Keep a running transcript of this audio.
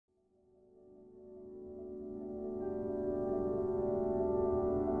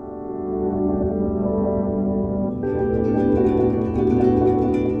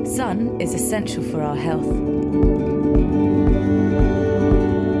essential for our health.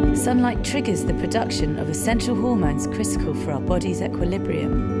 Sunlight triggers the production of essential hormones critical for our body's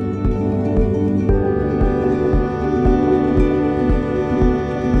equilibrium.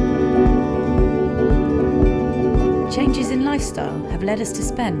 Changes in lifestyle have led us to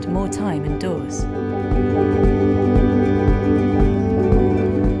spend more time indoors.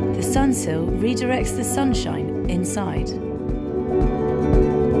 The Sunsill redirects the sunshine inside.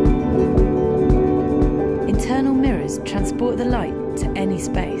 Internal mirrors transport the light to any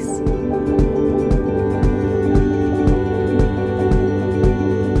space.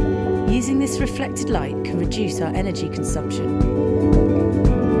 Using this reflected light can reduce our energy consumption.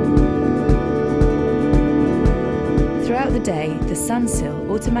 Throughout the day, the Sunsill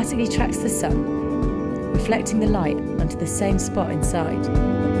automatically tracks the sun, reflecting the light onto the same spot inside.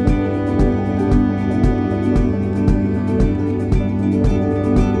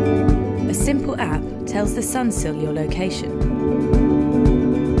 A simple app tells the Sunsill your location.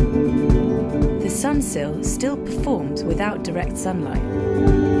 The Sunsill still performs without direct sunlight.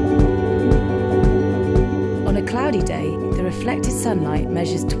 On a cloudy day, the reflected sunlight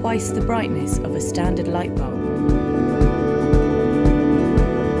measures twice the brightness of a standard light bulb.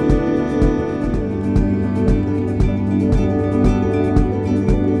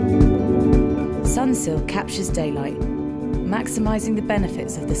 Sunsill captures daylight, maximising the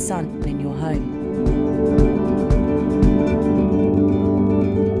benefits of the sun in your home.